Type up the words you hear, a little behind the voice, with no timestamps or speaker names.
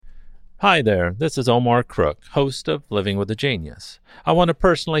Hi there, this is Omar Crook, host of Living with a Genius. I want to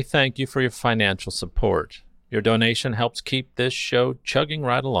personally thank you for your financial support. Your donation helps keep this show chugging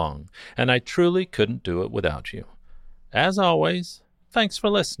right along, and I truly couldn't do it without you. As always, thanks for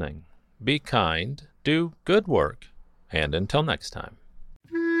listening. Be kind, do good work, and until next time.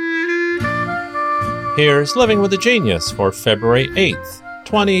 Here's Living with a Genius for February 8th,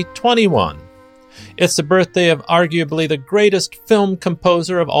 2021. It's the birthday of arguably the greatest film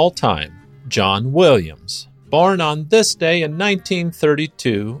composer of all time, John Williams, born on this day in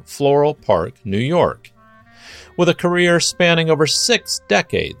 1932, Floral Park, New York. With a career spanning over 6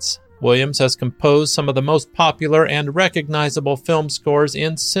 decades, Williams has composed some of the most popular and recognizable film scores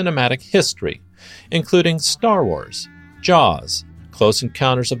in cinematic history, including Star Wars, Jaws, Close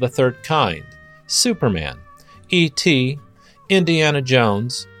Encounters of the Third Kind, Superman, E.T., Indiana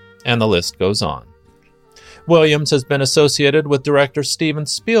Jones, and the list goes on. Williams has been associated with director Steven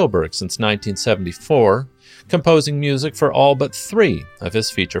Spielberg since 1974, composing music for all but 3 of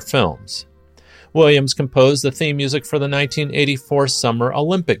his feature films. Williams composed the theme music for the 1984 Summer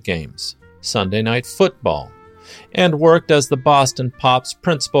Olympic Games, Sunday Night Football, and worked as the Boston Pop's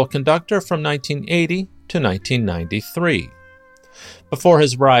principal conductor from 1980 to 1993. Before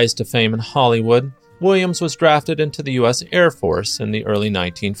his rise to fame in Hollywood, Williams was drafted into the U.S. Air Force in the early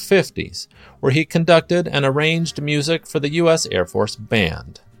 1950s, where he conducted and arranged music for the U.S. Air Force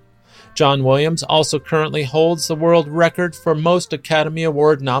Band. John Williams also currently holds the world record for most Academy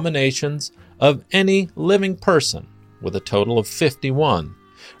Award nominations of any living person, with a total of 51,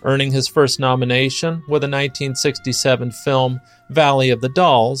 earning his first nomination with the 1967 film Valley of the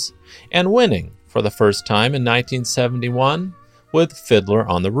Dolls, and winning for the first time in 1971 with Fiddler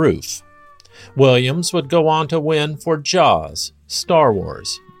on the Roof. Williams would go on to win for Jaws, Star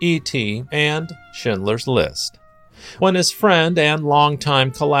Wars, E.T., and Schindler's List. When his friend and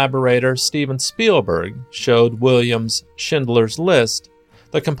longtime collaborator Steven Spielberg showed Williams Schindler's List,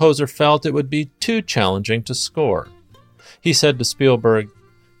 the composer felt it would be too challenging to score. He said to Spielberg,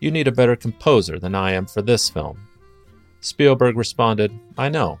 "You need a better composer than I am for this film." Spielberg responded, "I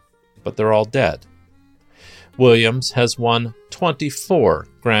know, but they're all dead." Williams has won 24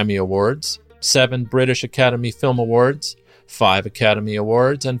 Grammy Awards, 7 British Academy Film Awards, 5 Academy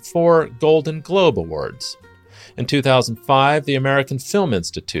Awards, and 4 Golden Globe Awards. In 2005, the American Film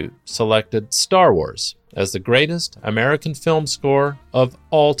Institute selected Star Wars as the greatest American film score of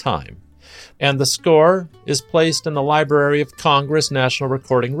all time, and the score is placed in the Library of Congress National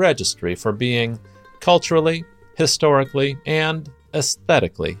Recording Registry for being culturally, historically, and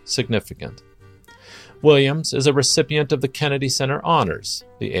aesthetically significant. Williams is a recipient of the Kennedy Center Honors,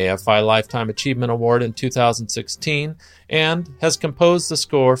 the AFI Lifetime Achievement Award in 2016, and has composed the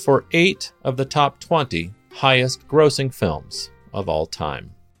score for 8 of the top 20 highest-grossing films of all time.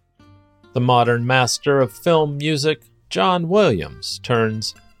 The modern master of film music, John Williams,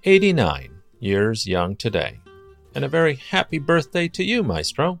 turns 89 years young today. And a very happy birthday to you,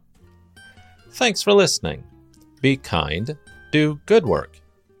 Maestro. Thanks for listening. Be kind, do good work,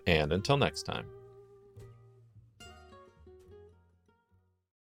 and until next time.